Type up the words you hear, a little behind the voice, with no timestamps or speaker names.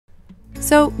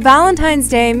So Valentine's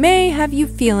Day may have you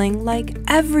feeling like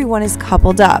everyone is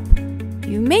coupled up.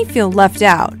 You may feel left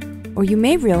out, or you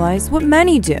may realize what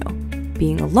many do.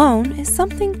 Being alone is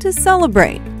something to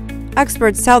celebrate.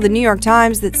 Experts tell the New York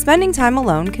Times that spending time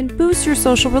alone can boost your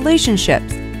social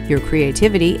relationships, your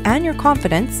creativity, and your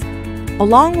confidence,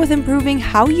 along with improving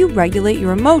how you regulate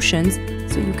your emotions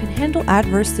so you can handle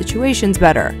adverse situations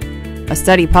better. A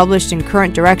study published in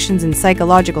Current Directions in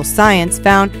Psychological Science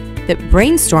found that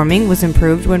brainstorming was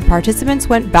improved when participants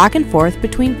went back and forth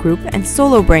between group and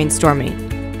solo brainstorming.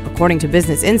 According to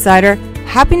Business Insider,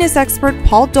 happiness expert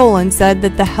Paul Dolan said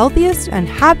that the healthiest and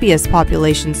happiest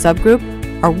population subgroup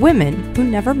are women who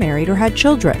never married or had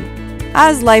children.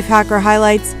 As Lifehacker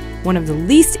highlights, one of the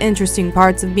least interesting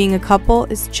parts of being a couple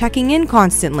is checking in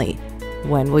constantly.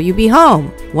 When will you be home?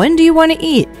 When do you want to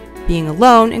eat? Being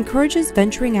alone encourages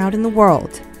venturing out in the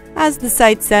world. As the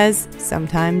site says,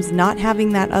 sometimes not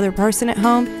having that other person at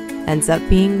home ends up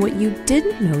being what you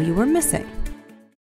didn't know you were missing.